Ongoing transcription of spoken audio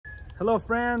Hello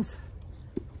friends,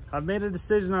 I've made a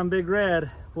decision on Big Red.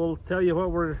 We'll tell you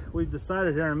what we've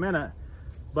decided here in a minute,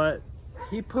 but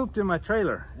he pooped in my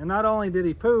trailer, and not only did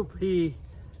he poop, he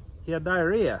had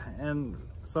diarrhea, and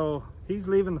so he's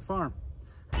leaving the farm.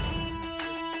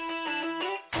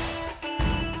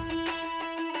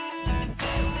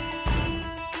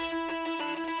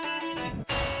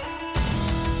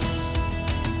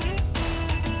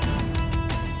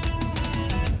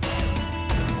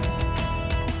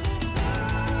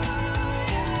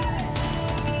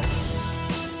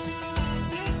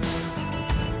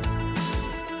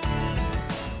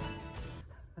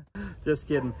 Just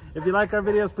kidding. If you like our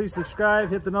videos, please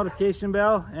subscribe, hit the notification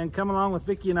bell, and come along with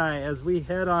Vicky and I as we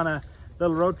head on a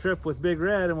little road trip with Big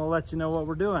Red, and we'll let you know what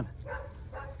we're doing.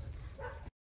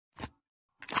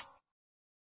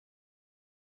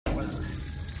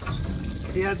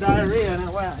 He had diarrhea and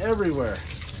it went everywhere.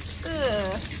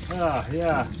 Ugh. Oh,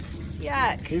 yeah.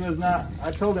 Yuck. He was not,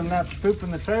 I told him not to poop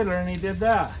in the trailer and he did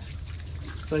that.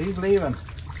 So he's leaving.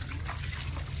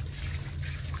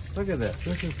 Look at this.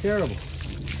 This is terrible.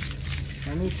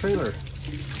 My new trailer.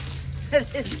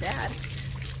 That is bad.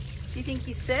 Do you think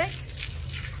he's sick?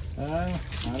 I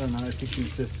don't know. I think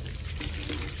he's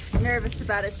just nervous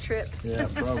about his trip. Yeah,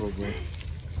 probably.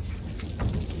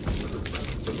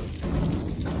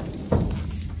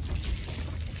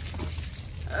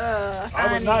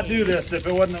 I would not do this if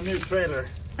it wasn't a new trailer.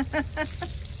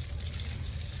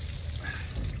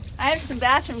 I have some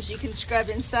bathrooms you can scrub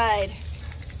inside.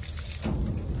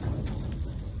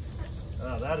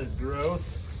 Oh, that is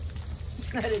gross.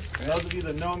 That is gross. Those of you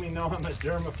that know me know I'm a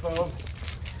germaphobe.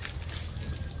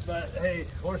 But hey,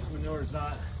 horse manure is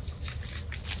not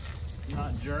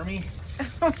germy.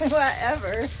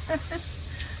 Whatever.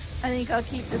 I think I'll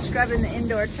keep just scrubbing the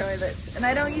indoor toilets. And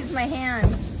I don't use my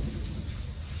hand.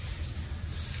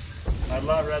 I'd a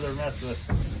lot rather mess with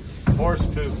horse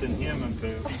poop than human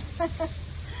poop.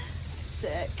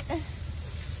 Sick.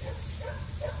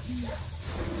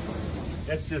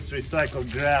 It's just recycled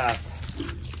grass.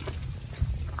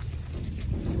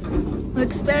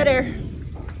 Looks better.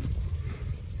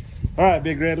 All right,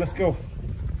 Big Red, let's go.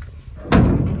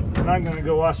 And I'm gonna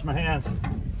go wash my hands.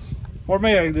 Or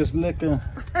maybe I can just lick them.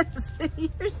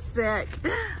 You're sick.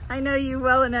 I know you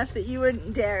well enough that you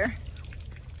wouldn't dare.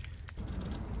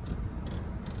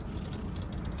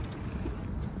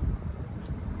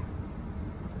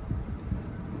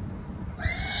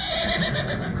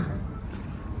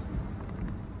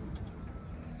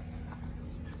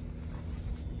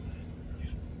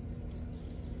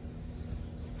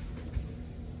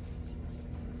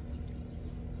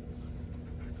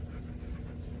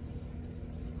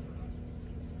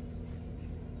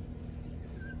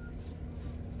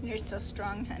 You're so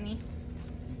strong, honey.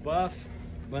 Buff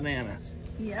bananas.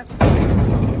 Yep.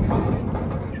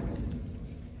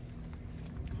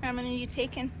 How many are you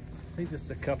taking? I think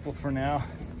just a couple for now.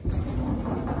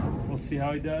 We'll see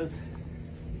how he does.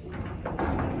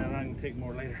 And then I can take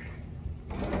more later.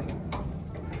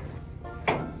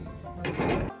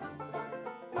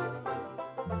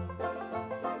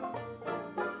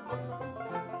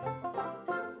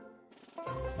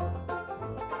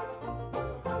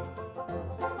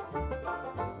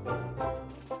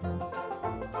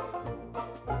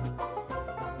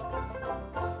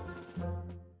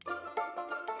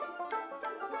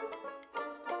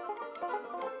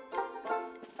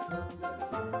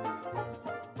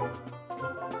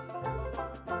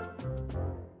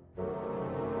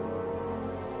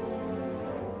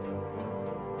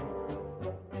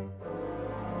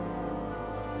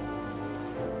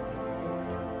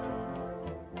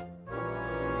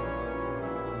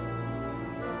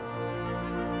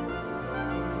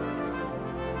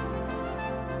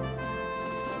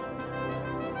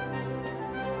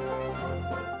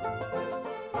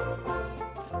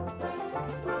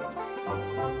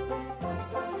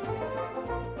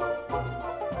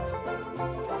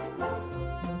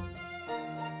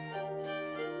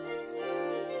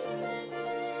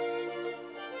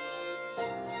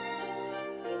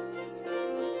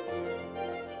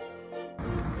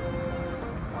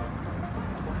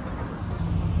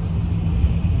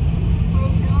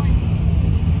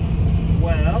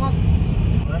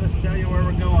 Tell you where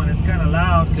we're going. It's kind of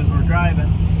loud because we're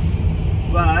driving,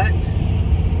 but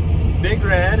Big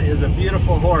Red is a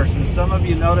beautiful horse, and some of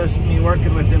you noticed me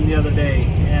working with him the other day,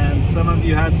 and some of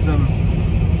you had some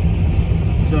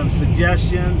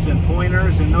suggestions and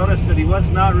pointers, and noticed that he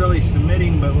was not really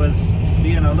submitting but was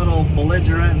being a little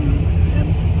belligerent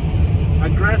and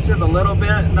aggressive a little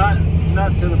bit, not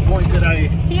to the point that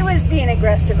He was being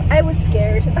aggressive. I was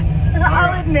scared.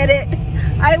 I'll admit it.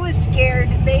 I was scared.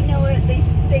 They know it.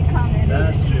 They commented.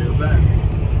 That's true, but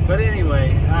But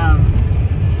anyway,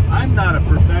 I'm not a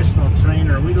professional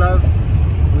trainer. We love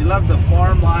the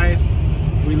farm life.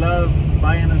 We love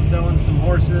buying and selling some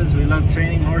horses. We love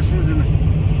training horses,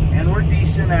 and we're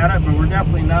decent at it, but we're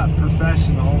definitely not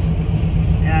professionals.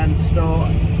 And so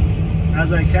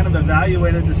as I kind of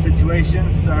evaluated the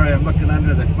situation, sorry, I'm looking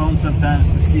under the phone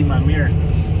sometimes to see my mirror.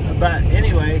 But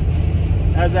anyway,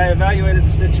 as I evaluated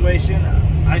the situation,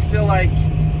 I feel like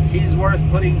he's worth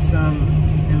putting some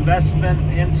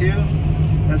investment into,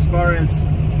 as far as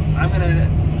I'm going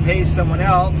to pay someone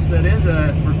else that is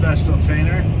a professional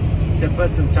trainer to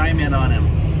put some time in on him.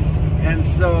 And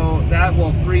so that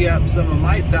will free up some of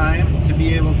my time to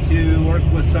be able to work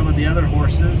with some of the other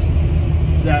horses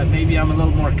that maybe I'm a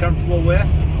little more comfortable with,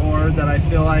 or that I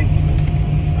feel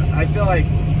like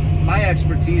my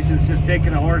expertise is just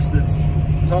taking a horse that's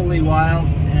totally wild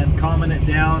and calming it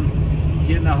down,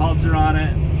 getting a halter on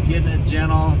it, getting it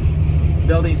gentle,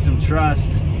 building some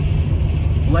trust.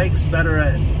 Blake's better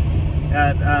at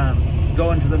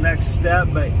going to the next step,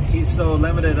 but he's so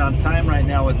limited on time right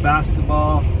now with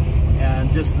basketball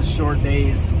and just the short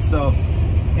days. So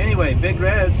anyway, Big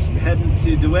Red's heading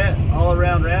to DeWitt All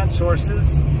Around Ranch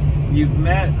Horses. You've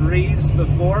met Reeves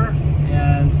before,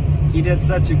 and he did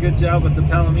such a good job with the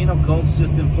Palomino colts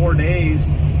just in 4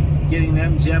 days, getting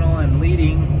them gentle and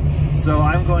leading. So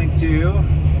I'm going to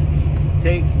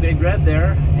take Big Red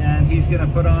there, and he's going to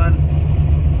put on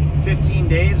 15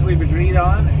 days we've agreed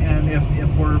on, and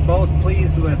if we're both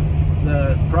pleased with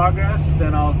the progress,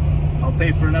 then I'll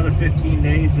pay for another 15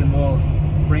 days and we'll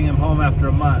bring him home after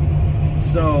a month.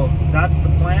 So that's the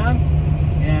plan.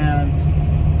 And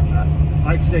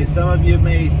like I say, some of you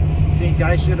may think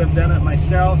I should have done it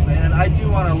myself, and I do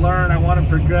want to learn, I want to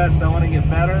progress, I want to get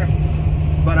better,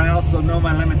 but I also know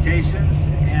my limitations,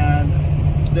 and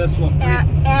this will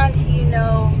and you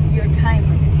know your time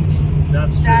limitations.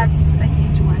 That's a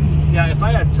huge one. Yeah, if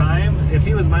I had time, if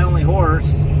he was my only horse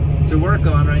to work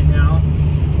on right now,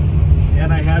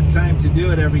 and I had time to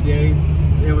do it every day,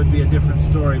 it would be a different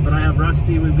story. But I have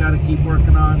Rusty we've got to keep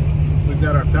working on. We've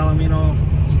got our Palomino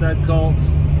stud colts.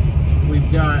 We've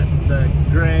got the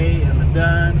Gray and the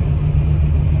Dun.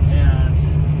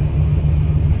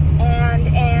 And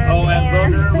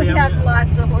Booger. We have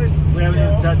lots of horses. We haven't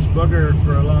even touched Booger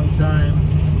for a long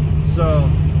time. So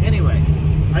anyway,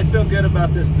 I feel good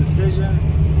about this decision.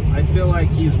 I feel like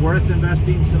he's worth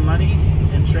investing some money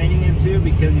and training into,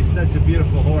 because he's such a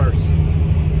beautiful horse.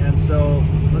 And so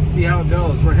let's see how it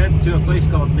goes. We're heading to a place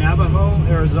called Navajo,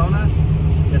 Arizona.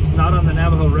 It's not on the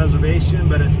Navajo Reservation,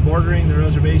 but it's bordering the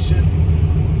reservation.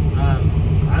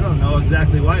 I don't know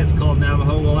exactly why it's called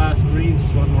Navajo. We'll ask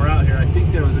Reeves when we're out here. I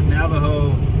think there was a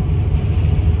Navajo,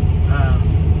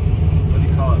 what do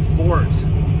you call it, fort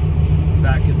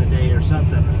back in the day or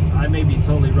something. I may be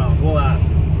totally wrong. We'll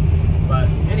ask. But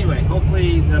anyway,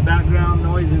 hopefully the background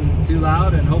noise isn't too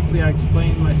loud, and hopefully I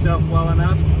explained myself well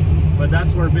enough. But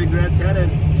that's where Big Red's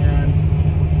headed, and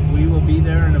we will be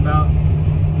there in about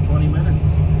 20 minutes.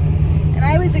 And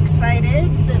I was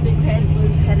excited that Big Red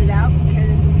was headed out,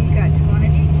 because we got to go on a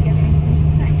date together and spend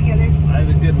some time together. I have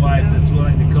a good wife that's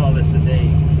willing to call this a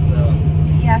date, so.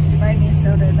 He has to buy me a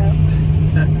soda, though.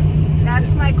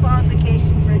 That's my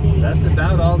qualification for a date. That's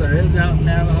about all there is out in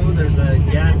Navajo. There's a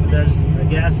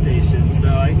gas station, so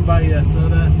I can buy you a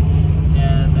soda,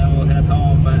 and then we'll head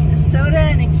home. But a soda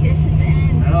and a kiss at the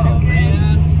end. Oh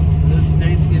man, this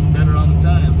date's getting better all the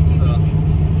time. So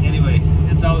anyway,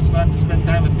 it's always fun to spend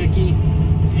time with Vicky,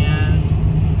 and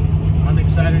I'm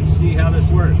excited to see how this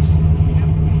works. Yep.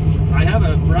 I have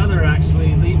a brother,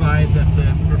 actually, Levi, that's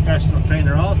a professional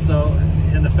trainer also,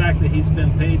 and the fact that he's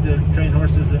been paid to train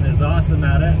horses and is awesome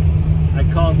at it. I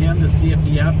called him to see if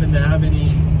he happened to have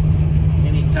any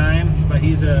time, but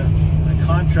he's a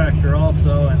contractor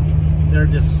also, and they're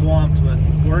just swamped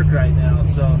with work right now.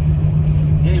 So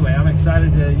anyway, I'm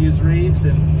excited to use Reeves,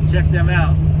 and check them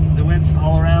out. DeWitt's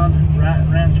All Around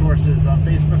Ranch Horses on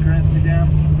Facebook or Instagram,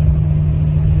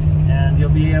 and you'll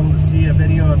be able to see a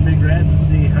video of Big Red and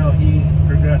see how he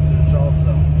progresses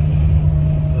also.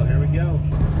 So here we go.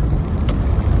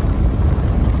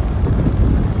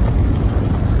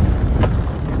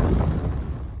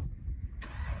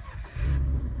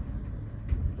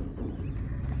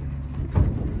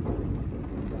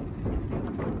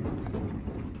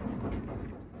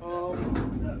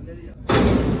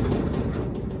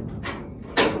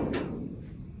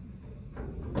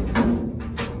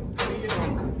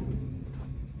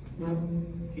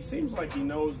 He seems like he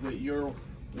knows that you're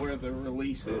where the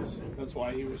release is. That's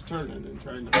why he was turning and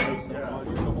trying to place that on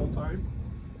you the whole time.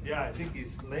 Yeah, I think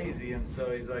he's lazy, and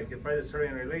so he's like, if I just hurry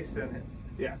and release, then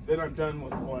yeah, then I'm done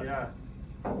with what. Yeah.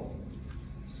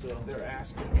 So they're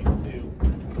asking me to do,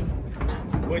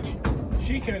 which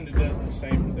she kind of does the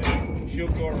same thing. She'll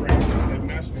go around and they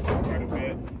mess with her quite a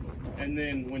bit, and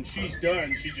then when she's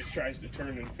done, she just tries to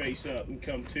turn and face up and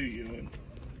come to you. And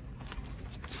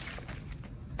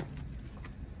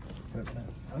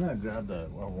I'm gonna grab a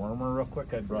wormer real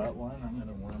quick. I brought one. I'm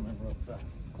gonna worm it real fast.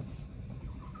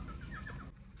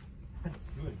 Let's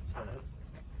see what it says.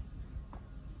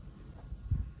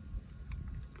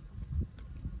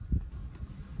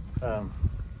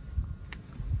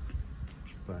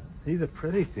 But he's a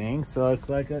pretty thing, so it's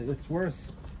like it's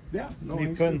worth yeah, no,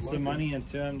 me putting some money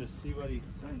into him to see what he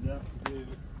turns out to do.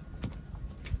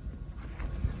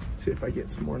 See if I get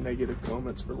some more negative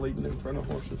comments for leading in front of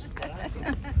horses.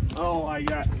 Oh, I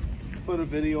put a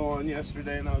video on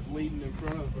yesterday, and I was leading in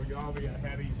front of a agave. I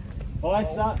had these. Oh, I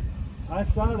saw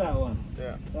that one.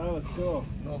 Yeah, that was cool.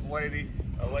 Those ladies,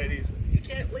 you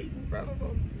can't lead in front of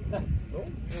them. Oh,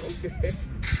 okay.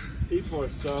 People are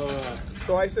so.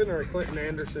 So I sent her a Clinton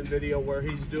Anderson video where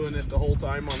he's doing it the whole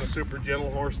time on a super gentle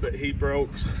horse that he broke.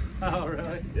 Oh,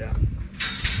 really? Yeah.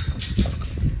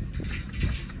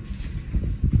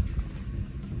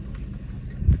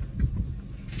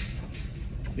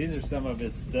 These are some of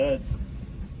his studs.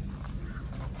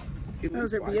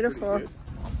 Those are beautiful.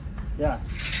 Yeah.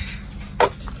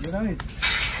 You know,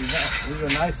 he's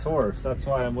a nice horse. That's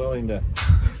why I'm willing to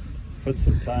put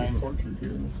some time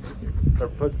or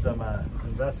put some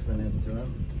investment into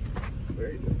him.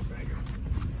 Very good.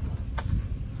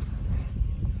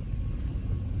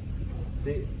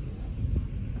 See,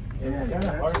 it's kind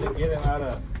of hard to get him out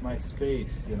of my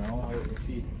space, you know. If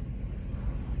he,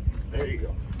 there you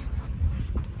go.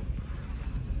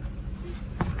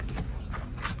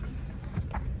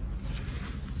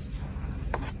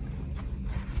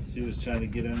 She was trying to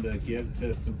get him to get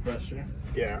to some pressure.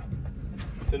 Yeah.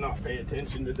 To not pay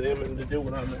attention to them and to do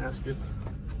what I'm asking.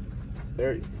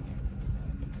 There you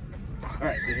go. All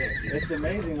right. It's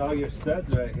amazing all your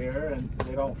studs right here, and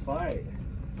they don't fight.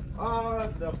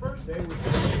 The first day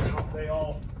they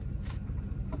all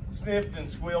sniffed and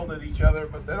squealed at each other,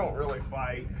 but they don't really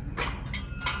fight.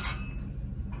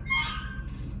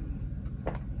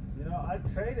 You know, I'd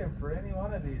trade him for any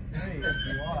one of these three if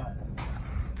you want.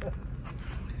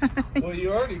 Well,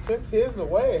 you already took his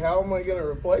away. How am I going to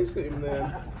replace him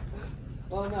then?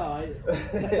 Well, no,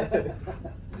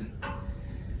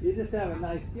 you just have a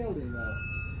nice gelding though.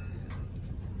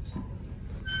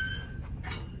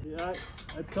 Yeah,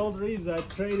 I told Reeves I'd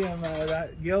trade him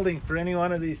that gelding for any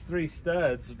one of these three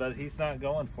studs, but he's not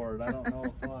going for it. I don't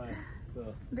know why.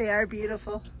 So They are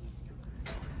beautiful.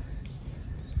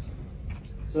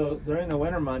 So during the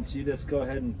winter months, you just go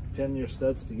ahead and pin your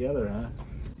studs together, huh?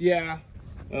 Yeah.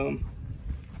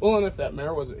 Well, and if that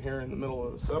mare wasn't here in the middle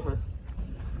of the summer,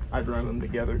 I'd run them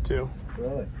together too.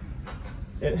 Really?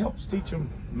 It helps teach them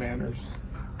manners.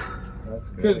 That's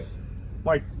great. Because,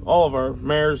 like, all of our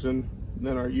mares and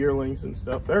then our yearlings and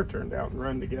stuff, they're turned out and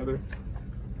run together.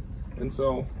 And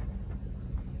so,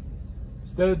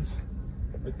 studs,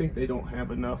 I think they don't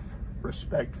have enough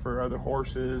respect for other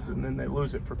horses, and then they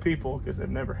lose it for people because they've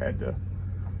never had to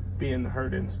be in the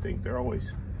herd instinct. They're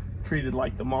always treated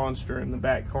like the monster in the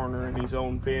back corner in his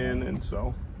own pen, and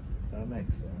so that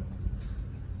makes sense.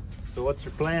 So what's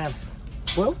your plan?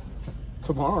 Well,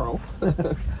 tomorrow,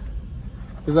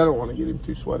 because I don't want to get him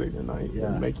too sweaty tonight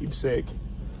and make him sick.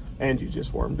 And you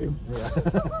just warmed him. Yeah,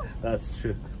 that's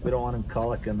true. We don't want him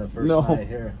colicking the first night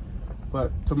here.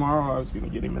 But tomorrow I was going to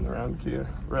get him in the round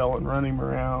rail and run him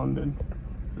around, and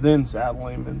then saddle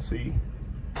him and see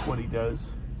what he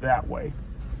does that way.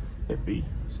 If he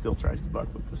still tries to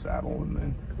buck with the saddle, and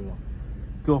then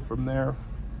go from there.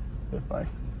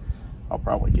 I'll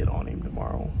probably get on him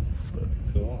tomorrow, but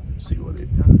see what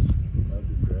it does. That'd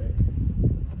be great.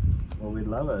 Well, we'd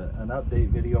love an update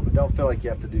video, but don't feel like you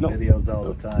have to do videos all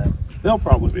the time. There'll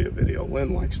probably be a video.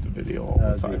 Lynn likes to video all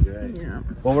the time. That'd be great. Yeah.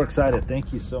 Well, we're excited.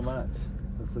 Thank you so much.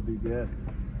 This will be good.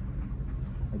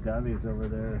 Agave's over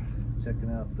there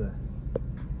checking out the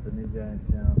new guy in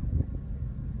town.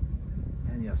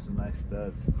 And you have some nice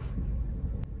studs.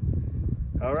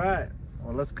 All right.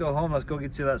 Well, let's go home. Let's go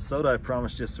get you that soda I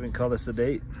promised you so we can call this a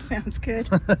date. Sounds good.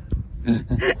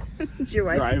 Is your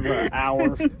wife? Drive an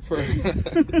hour for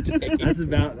a date. That's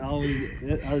about all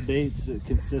our dates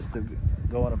consist of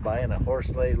going and buying a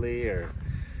horse lately, or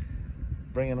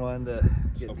bringing one to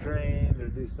get trained or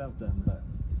do something. But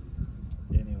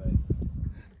anyway,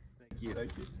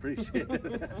 thank you. Appreciate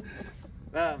it.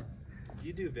 Do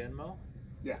you do Venmo?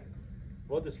 Yeah.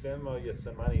 We'll just Venmo you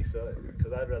some money,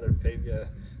 because I'd rather pay you.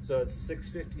 So it's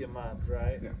 $6.50 a month,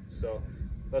 right? Yeah. So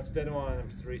let's Venmo on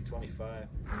 $3.25.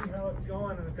 You know, it's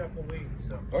going in a couple weeks.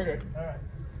 So. Okay. All right.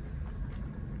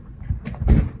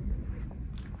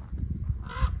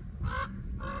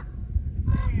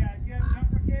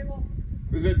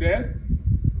 Is it dead?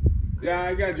 Yeah,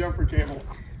 I got jumper cable.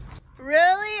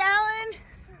 Really, Alan?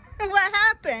 What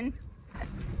happened?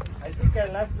 I think I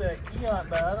left the key on,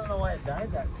 but I don't know why it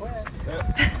died that quick.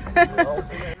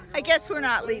 I guess we're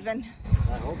not leaving.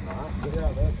 I hope not.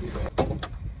 Yeah, that'd be bad.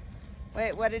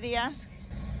 Wait, what did he ask?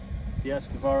 He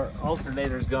asked if our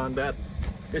alternator's gone bad.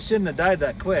 It shouldn't have died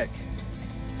that quick.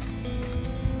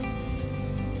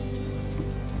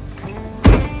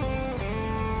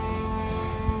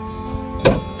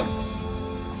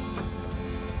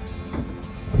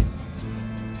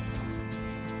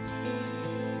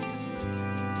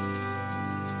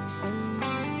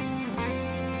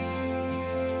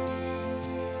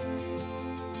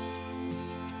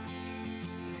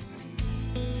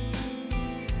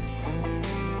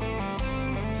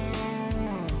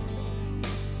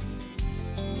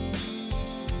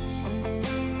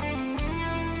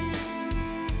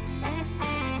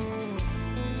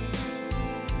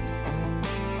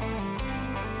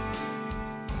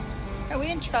 Are we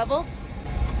in trouble?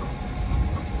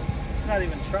 It's not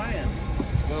even trying.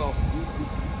 No.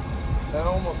 That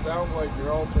almost sounds like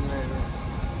your alternator.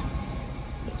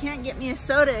 You can't get me a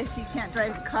soda if you can't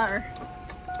drive a car.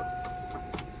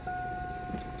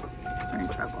 We're in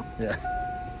trouble. Yeah.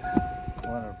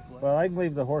 Well, I can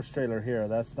leave the horse trailer here.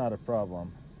 That's not a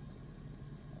problem.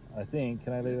 I think.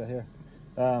 Can I leave it here?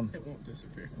 It won't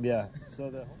disappear. Yeah.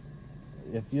 So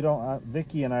if you don't,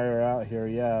 Vicky and I are out here.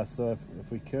 Yeah. So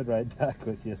if we could ride back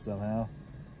with you somehow.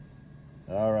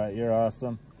 All right. You're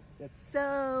awesome.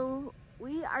 So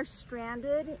we are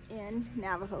stranded in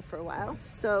Navajo for a while.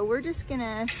 So we're just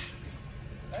gonna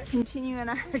continue on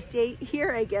our date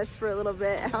here, I guess, for a little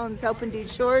bit. Alan's helping do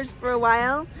chores for a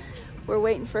while. We're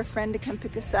waiting for a friend to come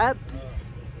pick us up.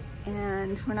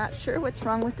 And we're not sure what's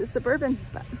wrong with the Suburban,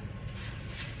 but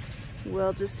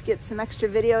we'll just get some extra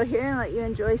video here and let you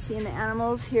enjoy seeing the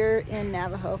animals here in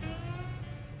Navajo.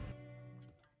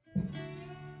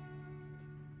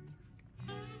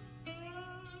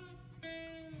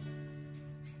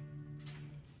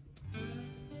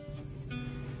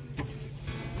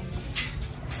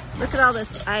 Look at all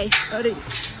this ice.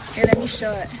 Here, let me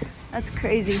show it. That's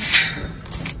crazy.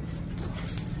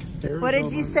 Arizona. What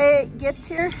did you say it gets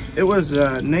here? It was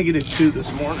 -2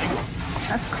 this morning.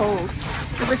 That's cold.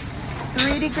 It was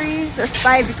 3 degrees or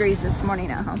 5 degrees this morning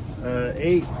at home.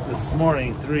 8 this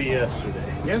morning, 3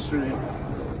 yesterday. Yesterday.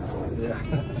 Yeah.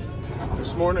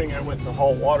 This morning I went to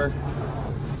haul water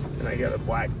and I got a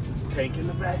black tank in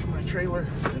the back of my trailer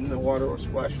and the water was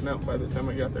splashing out. By the time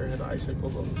I got there, I had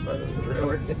icicles on the side of the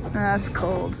trailer. That's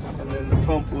cold. And then the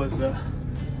pump was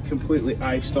completely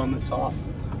iced on the top.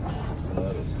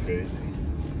 That is crazy.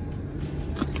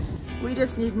 We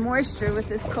just need moisture with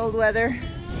this cold weather.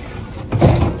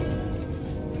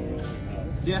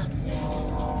 Yeah.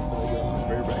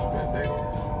 Bareback that day.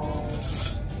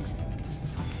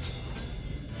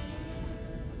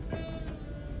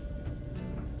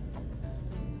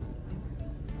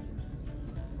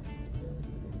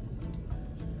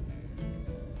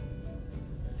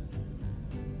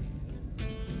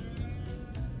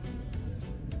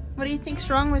 What do you think's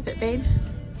wrong with it, babe?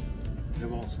 It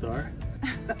won't start.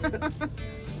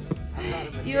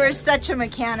 You are such a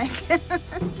mechanic.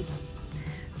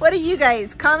 What do you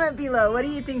guys, comment below, what do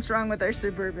you think's wrong with our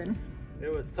Suburban?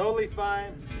 It was totally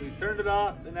fine. We turned it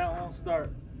off and now it won't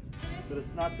start. But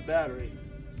it's not the battery.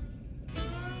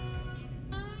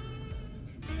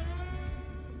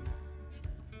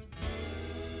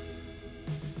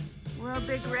 Well,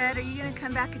 Big Red, are you gonna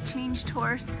come back a changed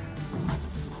horse?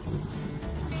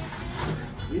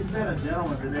 He's been a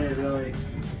gentleman today, really.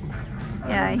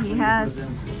 Yeah, he has.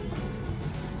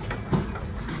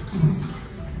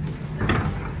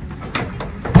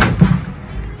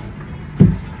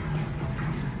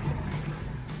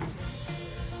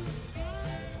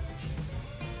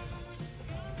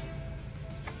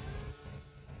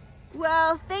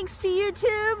 Well, thanks to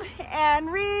YouTube and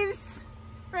Reeves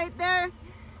right there,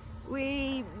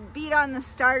 we beat on the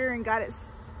starter and got it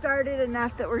started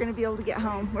enough that we're gonna be able to get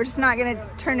home. We're just not gonna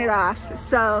turn it off.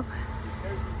 So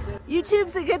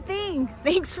YouTube's a good thing.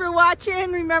 Thanks for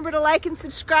watching. Remember to like and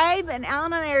subscribe, and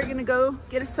Alan and I are gonna go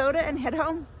get a soda and head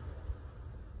home.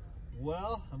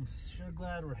 Well, I'm sure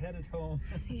glad we're headed home.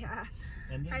 Yeah.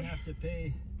 And didn't have to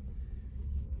pay.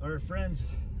 Our friends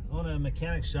own a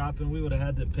mechanic shop and we would have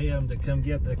had to pay them to come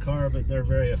get the car, but they're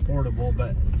very affordable,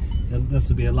 but this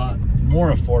would be a lot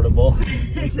more affordable.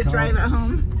 It's a drive at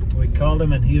home. We called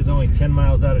him and he was only 10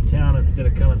 miles out of town instead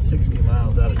of coming 60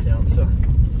 miles out of town. So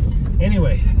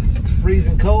anyway, it's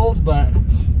freezing cold, but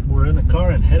we're in the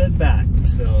car and headed back.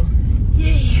 So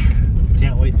yay.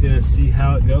 Can't wait to see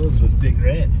how it goes with Big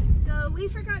Red. So So we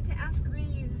forgot to ask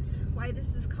Reeves why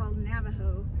this is called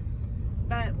Navajo,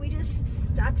 but we just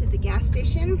stopped at the gas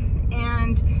station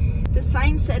and the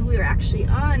sign said we were actually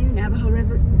on Navajo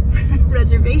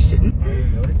Reservation.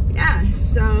 Oh, really? Yeah,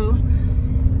 so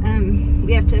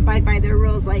we have to abide by their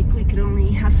rules, like we could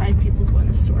only have 5 people go in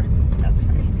the store. That's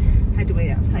why I had to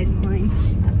wait outside in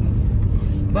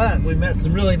line. But we met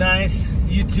some really nice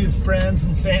YouTube friends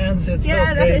and fans. It's so crazy.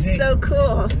 Yeah, that is so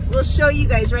cool. We'll show you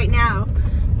guys right now.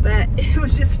 But it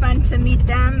was just fun to meet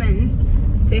them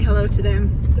and say hello to them.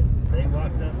 They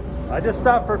walked up. I just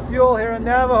stopped for fuel here in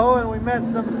Navajo and we met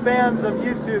some fans of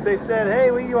YouTube. They said, hey,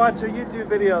 we watch your YouTube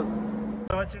videos.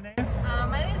 What's your names?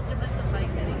 My name is Jamissa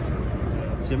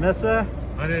Vicky.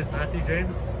 Jamissa? My name is Matthew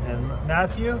James. And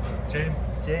Matthew? James.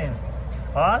 James.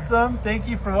 Awesome. Thank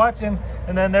you for watching.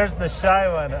 And then there's the shy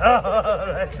one.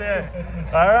 Oh, right there.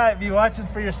 All right. Be watching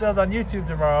for yourselves on YouTube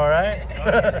tomorrow, all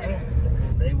right?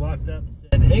 They walked up and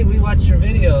said, hey, we watch your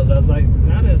videos. I was like,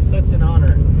 that is such an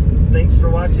honor. Thanks for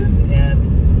watching.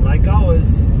 And like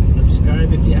always,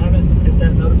 subscribe if you